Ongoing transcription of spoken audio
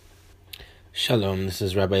Shalom, this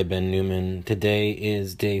is Rabbi Ben Newman. Today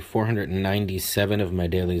is day 497 of my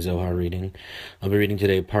daily Zohar reading. I'll be reading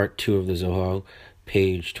today part 2 of the Zohar,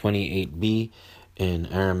 page 28b in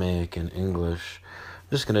Aramaic and English. I'm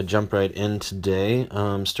just going to jump right in today,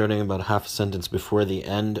 starting about half a sentence before the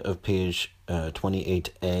end of page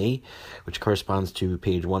 28a, which corresponds to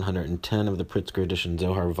page 110 of the Pritzker edition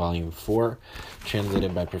Zohar volume 4,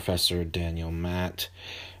 translated by Professor Daniel Matt.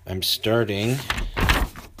 I'm starting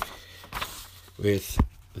with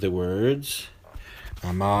the words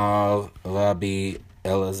Amar Rabbi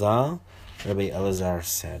Elazar. Rabbi Elazar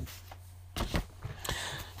said,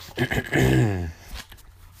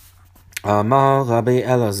 Amar Rabbi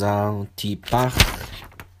Elazar tipach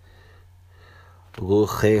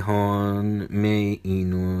Ruchehon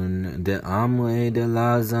me'inun de'amre de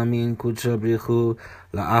la zamin kutshabrichu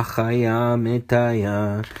la'achaya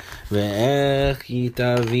metaya ve'ech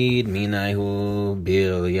yitavid minayhu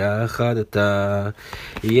birya chadata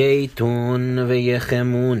yeitun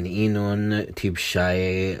ve'yechemun inun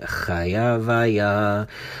tibshaye chaya vaya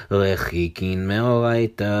rechikin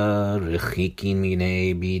me'oraita rechikin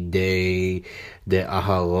minei bidei de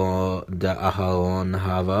Aharon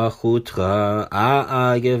hava chutra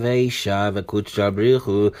Yeveisha v'kutra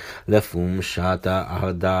brichu lefum shata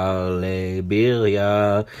ahadar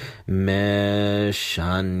lebirya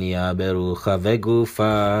meshanya berucha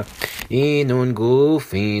vegufa inun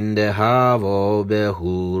gufin dehavo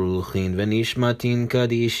behuruchin v'nishmatin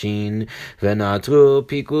kadishin v'natru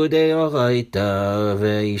pikudei oraita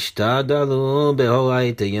v'ishtadalu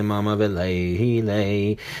beoraita yemama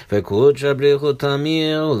v'leilei v'kutra brichu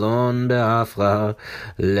tamir lon be'afra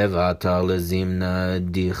levatar lezimna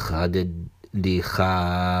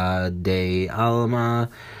dichadei alma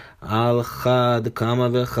al chad kama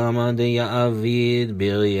v'chama de ya'avid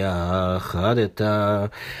birya chadeta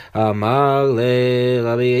amar le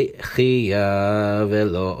Rabbi Chia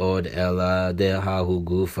velo od ela dehahu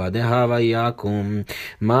gufa dehava yakum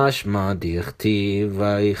mashma dichtiv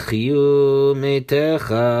vaychiyu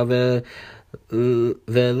metecha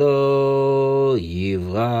Velo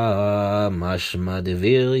yivra mashma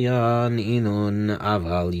deviryan inun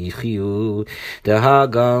aval yichyu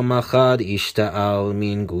dehagar machad ishta'al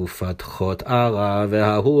min gufat chot ara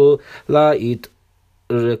vehahu la'it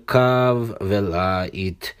rekav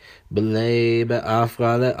vela'it B'lei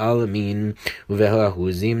be'afra le'alamin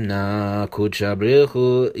Uvehahu zimna Kudsha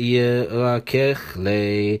brichu Yerakech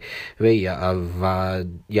lei Ve'ya'avod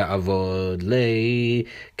lei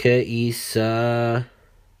Ke'isa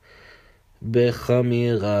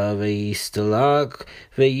Bechamira Ve'istalak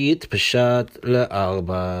Ve'yitpashat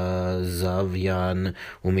le'arba Zavyan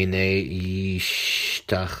Uminei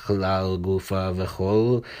Yishtachlal Gufa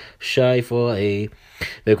V'chol Shaiforei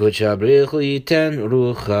V'kudsha brichu yiten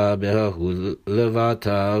rucha behahu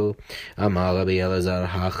levatar Amar Rabbi Elazar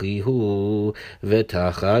hachihu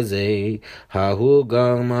v'tachazei hahu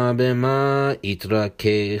garma bema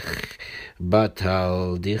itrakech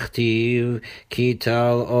batal dichtiv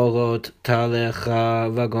kital orot talecha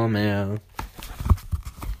v'gomer.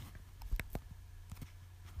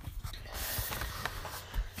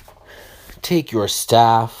 Take your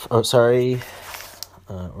staff, where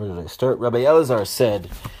did I start? Rabbi Elazar said,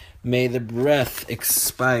 may the breath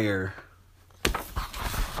expire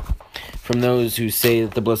from those who say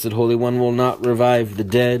that the Blessed Holy One will not revive the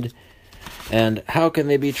dead, and how can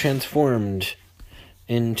they be transformed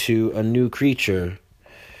into a new creature?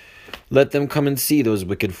 Let them come and see those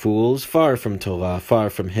wicked fools, far from Torah, far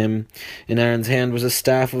from Him. In Aaron's hand was a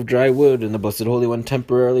staff of dry wood, and the Blessed Holy One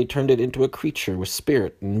temporarily turned it into a creature with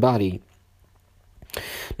spirit and body.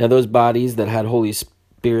 Now those bodies that had holy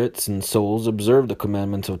spirits and souls observed the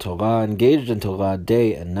commandments of Torah, engaged in Torah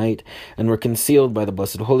day and night, and were concealed by the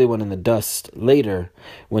Blessed Holy One in the dust. Later,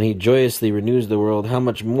 when He joyously renews the world, how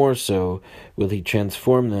much more so will He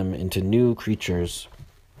transform them into new creatures?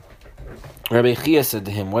 Rabbi Chia said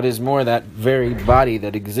to him, what is more, that very body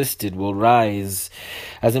that existed will rise,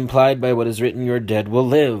 as implied by what is written, your dead will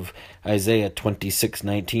live, Isaiah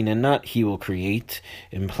 26:19, and not he will create,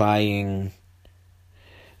 implying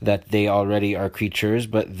that they already are creatures,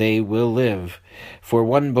 but they will live. For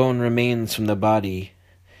one bone remains from the body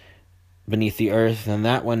beneath the earth, and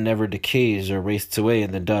that one never decays or wastes away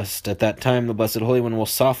in the dust. At that time the Blessed Holy One will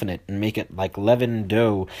soften it and make it like leavened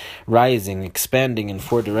dough, rising, expanding in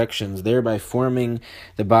 4 directions, thereby forming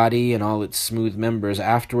the body and all its smooth members.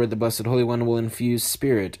 Afterward the Blessed Holy One will infuse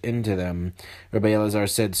spirit into them. Rabbi Elazar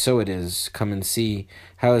said, so it is. Come and see.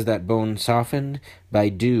 How is that bone softened? By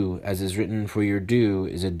dew, as is written, for your dew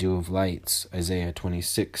is a dew of lights. Isaiah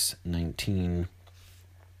 26:19.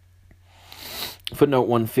 Footnote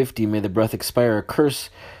 150, may the breath expire, a curse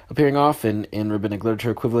appearing often in rabbinic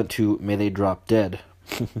literature equivalent to "may they drop dead."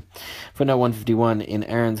 Footnote 151, in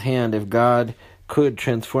Aaron's hand, if God could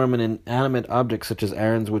transform an inanimate object such as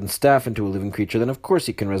Aaron's wooden staff into a living creature, then of course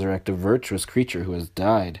he can resurrect a virtuous creature who has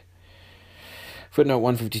died. Footnote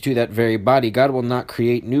 152, that very body, God will not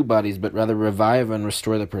create new bodies, but rather revive and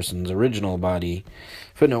restore the person's original body.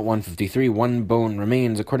 Footnote 153, one bone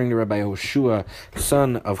remains. According to Rabbi Hoshua,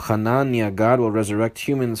 son of Hananiah, God will resurrect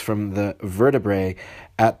humans from the vertebrae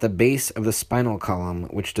at the base of the spinal column,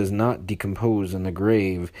 which does not decompose in the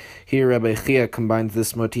grave. Here, Rabbi Chia combines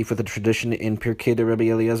this motif with a tradition in Pirkei de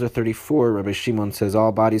Rabbi Eliezer 34. Rabbi Shimon says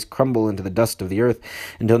all bodies crumble into the dust of the earth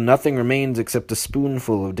until nothing remains except a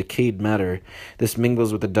spoonful of decayed matter. This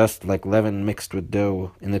mingles with the dust like leaven mixed with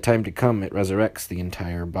dough. In the time to come, it resurrects the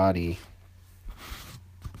entire body.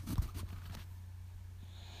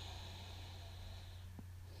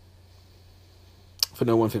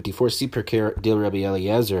 Footnote 154, see Pirkei de Rabbi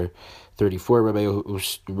Eliezer 34. Rabbi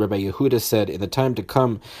Yehuda said, in the time to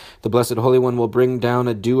come, the Blessed Holy One will bring down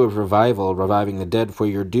a dew of revival, reviving the dead, for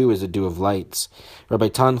your dew is a dew of lights. Rabbi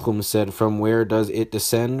Tanchum said, from where does it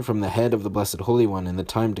descend? From the head of the Blessed Holy One. In the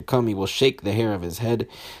time to come, he will shake the hair of his head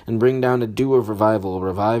and bring down a dew of revival,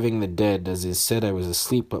 reviving the dead. As is said, I was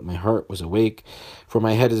asleep, but my heart was awake, for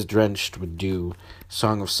my head is drenched with dew.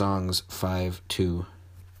 Song of Songs 5:2.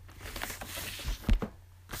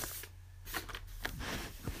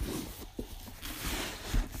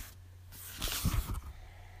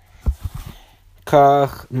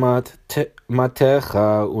 קח מטך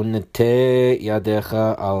ונטה ידיך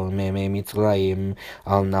על מימי מצרים,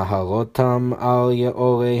 על נהרותם, על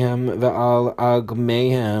יאוריהם, ועל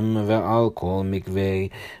אגמיהם, ועל כל מקווה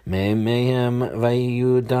מימיהם,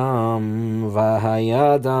 ויהיו דם,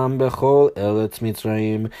 והיה דם בכל ארץ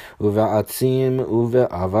מצרים, ובעצים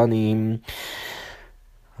ובאבנים.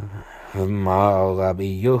 אמר רבי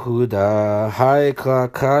יהודה, היקרא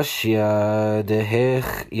קשיא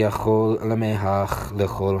דהך יכול למח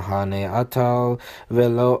לכל הנעתל,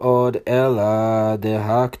 ולא עוד אלא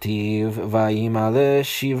דהכתיב, וימלא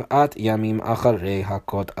 7 ימים אחרי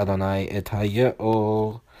הכות אדוני את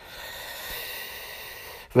היאור.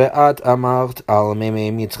 ואת אמרת על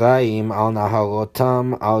מימי מצרים, על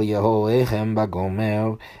נהרותם, על יהוריהם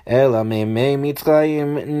בגומר, אלא מימי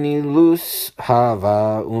מצרים נילוס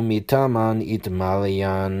הווה, ומתמן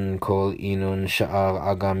יתמליין כל אינון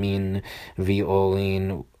שאר אגמין,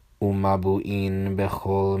 ויאורין ומבואין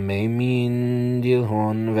בכל מימין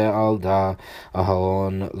דלהון ועלדה,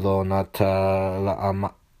 אהרון לא נטה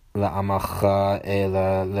לעמך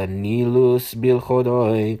אלא לנילוס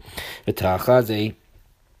בלכודוי, ותחזי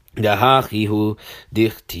דהכי הוא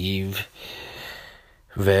דכתיב,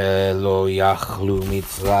 ולא יכלו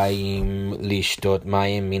מצרים לשתות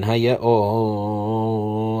מים מן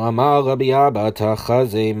היאור. אמר רבי אבא,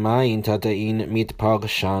 תחזה מים תתאין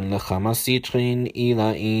מתפרשן לכמה סיטרין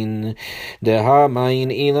אילאין, דהמים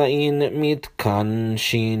אילאין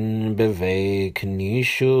מתקנשין בבי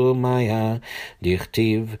כנישו מיה,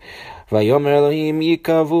 דכתיב, ויאמר אלוהים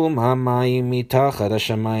יקבעו המים מתחת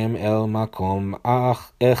השמיים אל מקום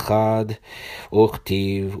אחד,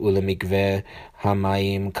 וכתיב ולמקווה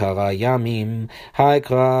המים קרא ימים,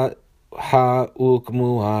 היקרא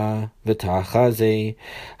הוקמוה ותחזה,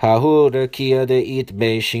 ההוא רקיע דאית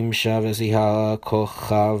בשמשה וזיהה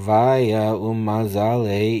כוכביה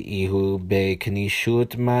ומזלי, איהו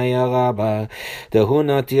בכנישות מיה רבה, דהו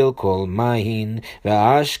נטיל כל מים,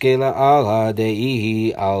 ואשקלה עלה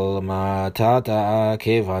דאי על מתתה,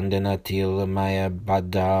 כיוון דנטיל מיה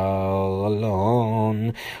בדלון,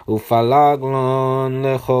 ופלגלון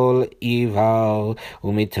לכל עיוור,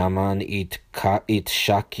 ומתמן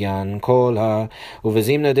יתשקיין קולה,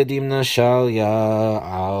 ובזימנה דדימנה שליה,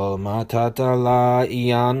 על מתתה לה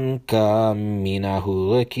ינקה מן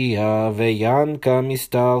ההורקיע, וינקה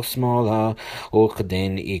מסתר שמאלה,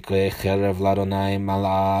 וכדין יקרא חרב לאדוני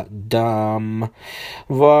מלאה דם,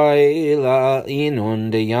 ואלה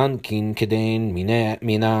אינון דיינקין כדין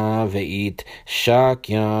מינה, וית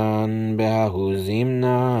שקיין בהוא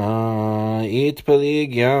זימנה,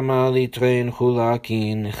 יתפליג ימה ליטרין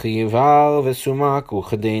חולקין, חייבל וסומק,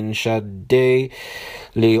 וכדין שדי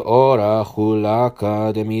לאורה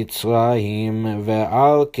חולקה דמצרים,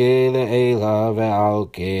 ועל כלאלה ועל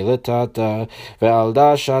כלתתה, ועל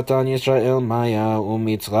דשתן ישראל מיה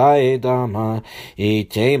ומצרי דמה,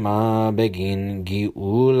 יתמה בגין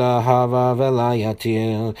גאולה הווה ולה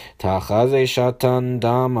יתיר, תחזה שתן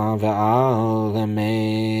דמה ועל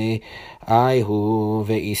מי Aihu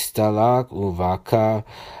ve'istalak uvaka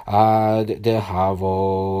ad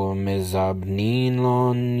dehavo mezabnin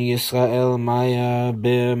lon Yisrael maya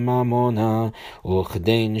b'mamona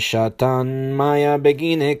uchdein shatan maya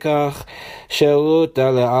beginekach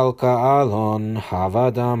sheluta le'alka alon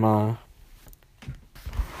havadama.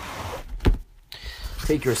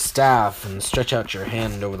 Take your staff and stretch out your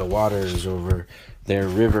hand over the waters, over their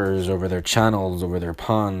rivers, over their channels, over their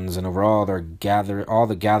ponds, and over all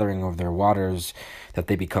the gathering of their waters, that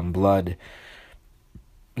they become blood.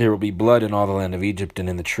 There will be blood in all the land of Egypt, and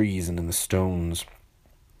in the trees, and in the stones.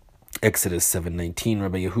 Exodus 7:19.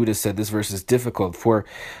 Rabbi Yehuda said this verse is difficult, for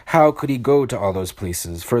how could he go to all those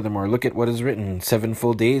places? Furthermore, look at what is written. 7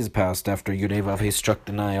 full days passed after Yudevavhe struck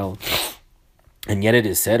the Nile. And yet it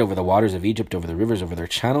is said, over the waters of Egypt, over the rivers, over their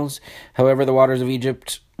channels. However, the waters of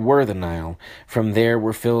Egypt were the Nile. From there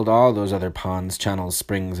were filled all those other ponds, channels,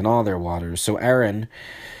 springs, and all their waters. So Aaron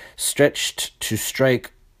stretched to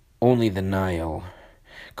strike only the Nile.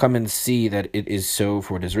 Come and see that it is so,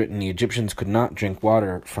 for it is written, the Egyptians could not drink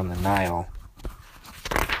water from the Nile.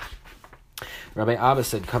 Rabbi Abba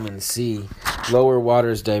said, come and see. Lower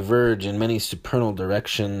waters diverge in many supernal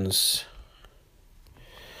directions.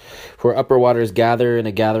 For upper waters gather in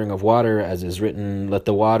a gathering of water, as is written, let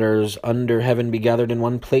the waters under heaven be gathered in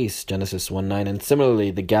one place, Genesis 1:9. And similarly,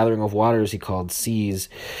 the gathering of waters he called seas.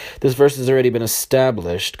 This verse has already been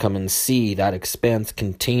established. Come and see that expanse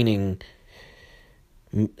containing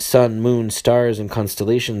sun, moon, stars, and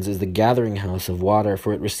constellations is the gathering house of water,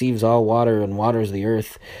 for it receives all water and waters the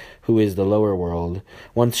earth, who is the lower world.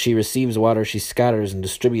 Once she receives water, she scatters and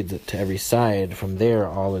distributes it to every side. From there,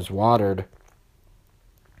 all is watered.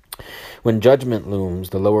 When judgment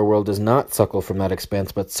looms, the lower world does not suckle from that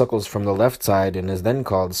expanse, but suckles from the left side, and is then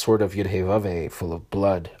called sword of Yudhevavhe, full of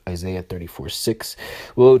blood. Isaiah 34:6.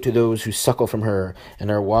 Woe to those who suckle from her,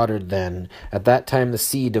 and are watered then. At that time the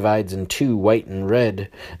sea divides in two, white and red.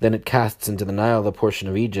 Then it casts into the Nile the portion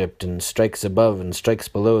of Egypt, and strikes above and strikes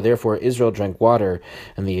below. Therefore Israel drank water,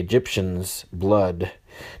 and the Egyptians blood.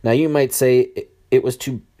 Now you might say, it was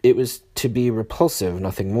to be repulsive,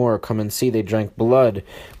 nothing more. Come and see, they drank blood,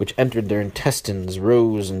 which entered their intestines,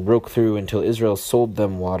 rose and broke through, until Israel sold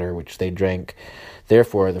them water, which they drank.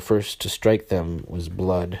 Therefore, the first to strike them was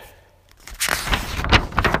blood.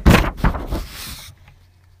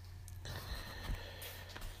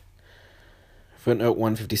 Footnote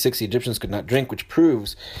 156, the Egyptians could not drink, which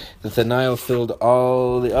proves that the Nile filled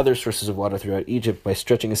all the other sources of water throughout Egypt. By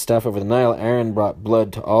stretching his staff over the Nile, Aaron brought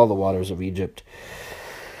blood to all the waters of Egypt.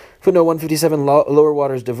 Footnote 157, lower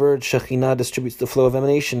waters diverge. Shekhinah distributes the flow of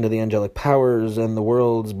emanation to the angelic powers and the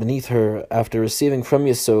worlds beneath her. After receiving from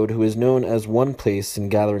Yesod, who is known as one place in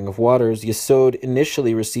gathering of waters, Yesod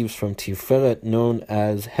initially receives from Tiferet, known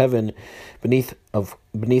as heaven, beneath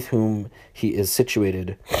whom he is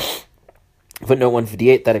situated. Footnote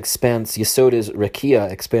 158, that expanse, Yesod is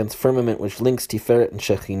Rekia, expanse firmament, which links Tiferet and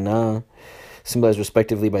Shekhinah, symbolized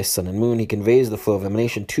respectively by sun and moon. He conveys the flow of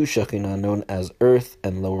emanation to Shekhinah, known as earth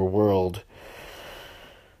and lower world.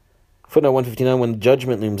 Footnote 159, when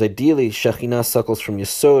judgment looms, ideally Shekhinah suckles from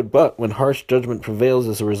Yesod, but when harsh judgment prevails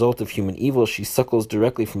as a result of human evil, she suckles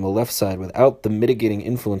directly from the left side without the mitigating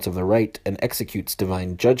influence of the right and executes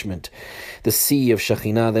divine judgment. The sea of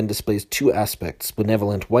Shekhinah then displays two aspects,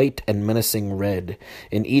 benevolent white and menacing red.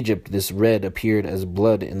 In Egypt, this red appeared as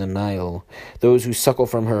blood in the Nile. Those who suckle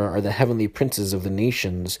from her are the heavenly princes of the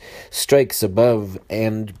nations. Strikes above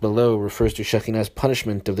and below refers to Shekhinah's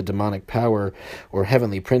punishment of the demonic power, or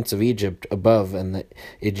heavenly prince of Egypt above and the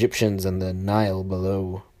Egyptians and the Nile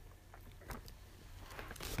below.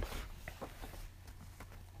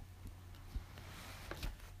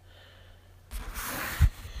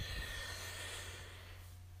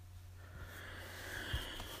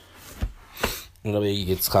 Rabbi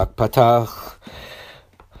Yitzchak Patach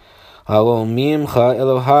Halo mimcha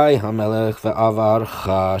Elohai hamelech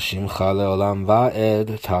ve'avarcha shimcha leolam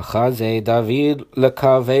va'ed tachaze David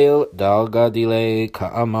lekavel dalgadile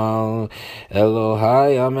ka'amal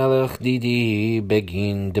Elohai hamelech didi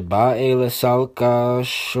begin deba'e lesalka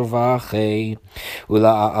shvache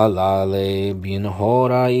ula'alale bin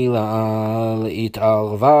hora ila'al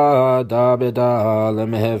it'alva dabeda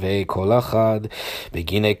lemeheve kolachad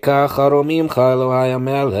begin ekach haromimcha Elohai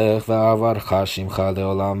hamelech ve'avarcha shimcha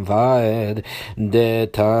leolam va'ed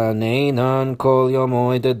דתנינן כל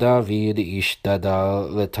יומוי דוד השתדל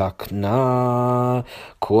לתקנה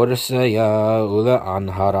קורסיה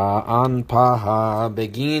ולאנהרה אנפחה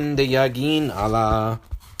בגין דיגין עלה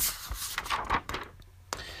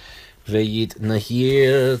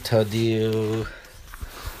ויתנהיר תדיר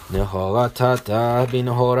Nehoratata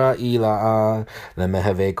binhora ila'a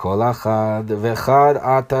lemeheve kol achad vechad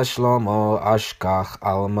ata shlomo ashkach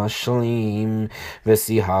al mashlim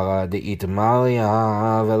vesihara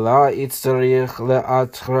deitmalia vela itzarich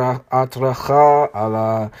le'atracha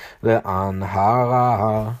ala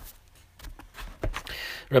le'anhara.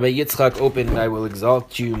 Rabbi Yitzchak opened, I will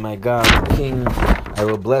exalt you, my God, King. I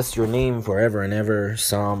will bless your name forever and ever.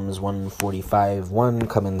 Psalms 145:1.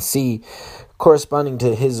 Come and see. Corresponding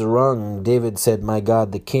to his rung, David said, my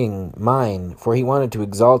God, the King, mine, for he wanted to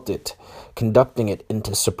exalt it, conducting it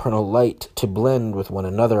into supernal light, to blend with one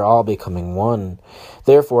another, all becoming one.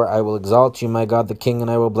 Therefore I will exalt you, my God, the King,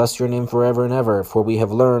 and I will bless your name forever and ever, for we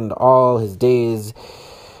have learned all his days.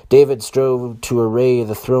 David strove to array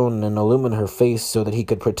the throne and illumine her face so that he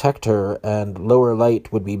could protect her, and lower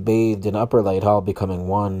light would be bathed in upper light, all becoming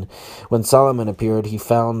one. When Solomon appeared, he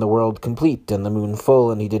found the world complete and the moon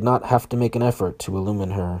full, and he did not have to make an effort to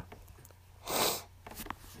illumine her.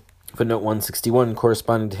 Footnote 161,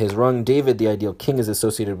 corresponding to his rung, David, the ideal king, is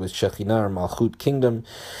associated with Shekhinah or Malchut kingdom.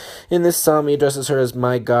 In this psalm, he addresses her as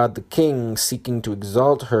my God the King, seeking to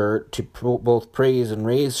exalt her, to both praise and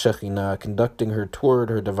raise Shekhinah, conducting her toward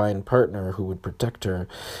her divine partner who would protect her.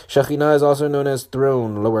 Shekhinah is also known as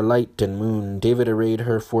throne, lower light, and moon. David arrayed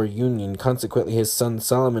her for union. Consequently, his son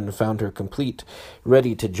Solomon found her complete,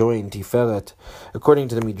 ready to join Tiferet. According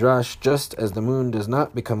to the Midrash, just as the moon does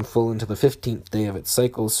not become full until the 15th day of its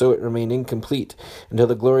cycle, so it remained incomplete until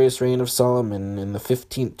the glorious reign of Solomon in the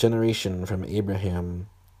 15th generation from Abraham.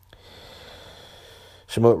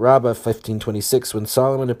 Shemot Rabbah 15:26, when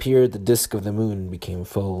Solomon appeared, the disk of the moon became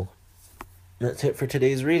full. That's it for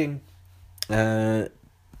today's reading.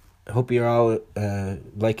 Hope you're all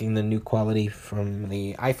liking the new quality from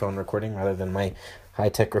the iPhone recording rather than my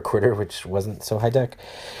high-tech recorder, which wasn't so high-tech.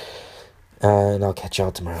 And I'll catch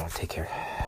y'all tomorrow. Take care.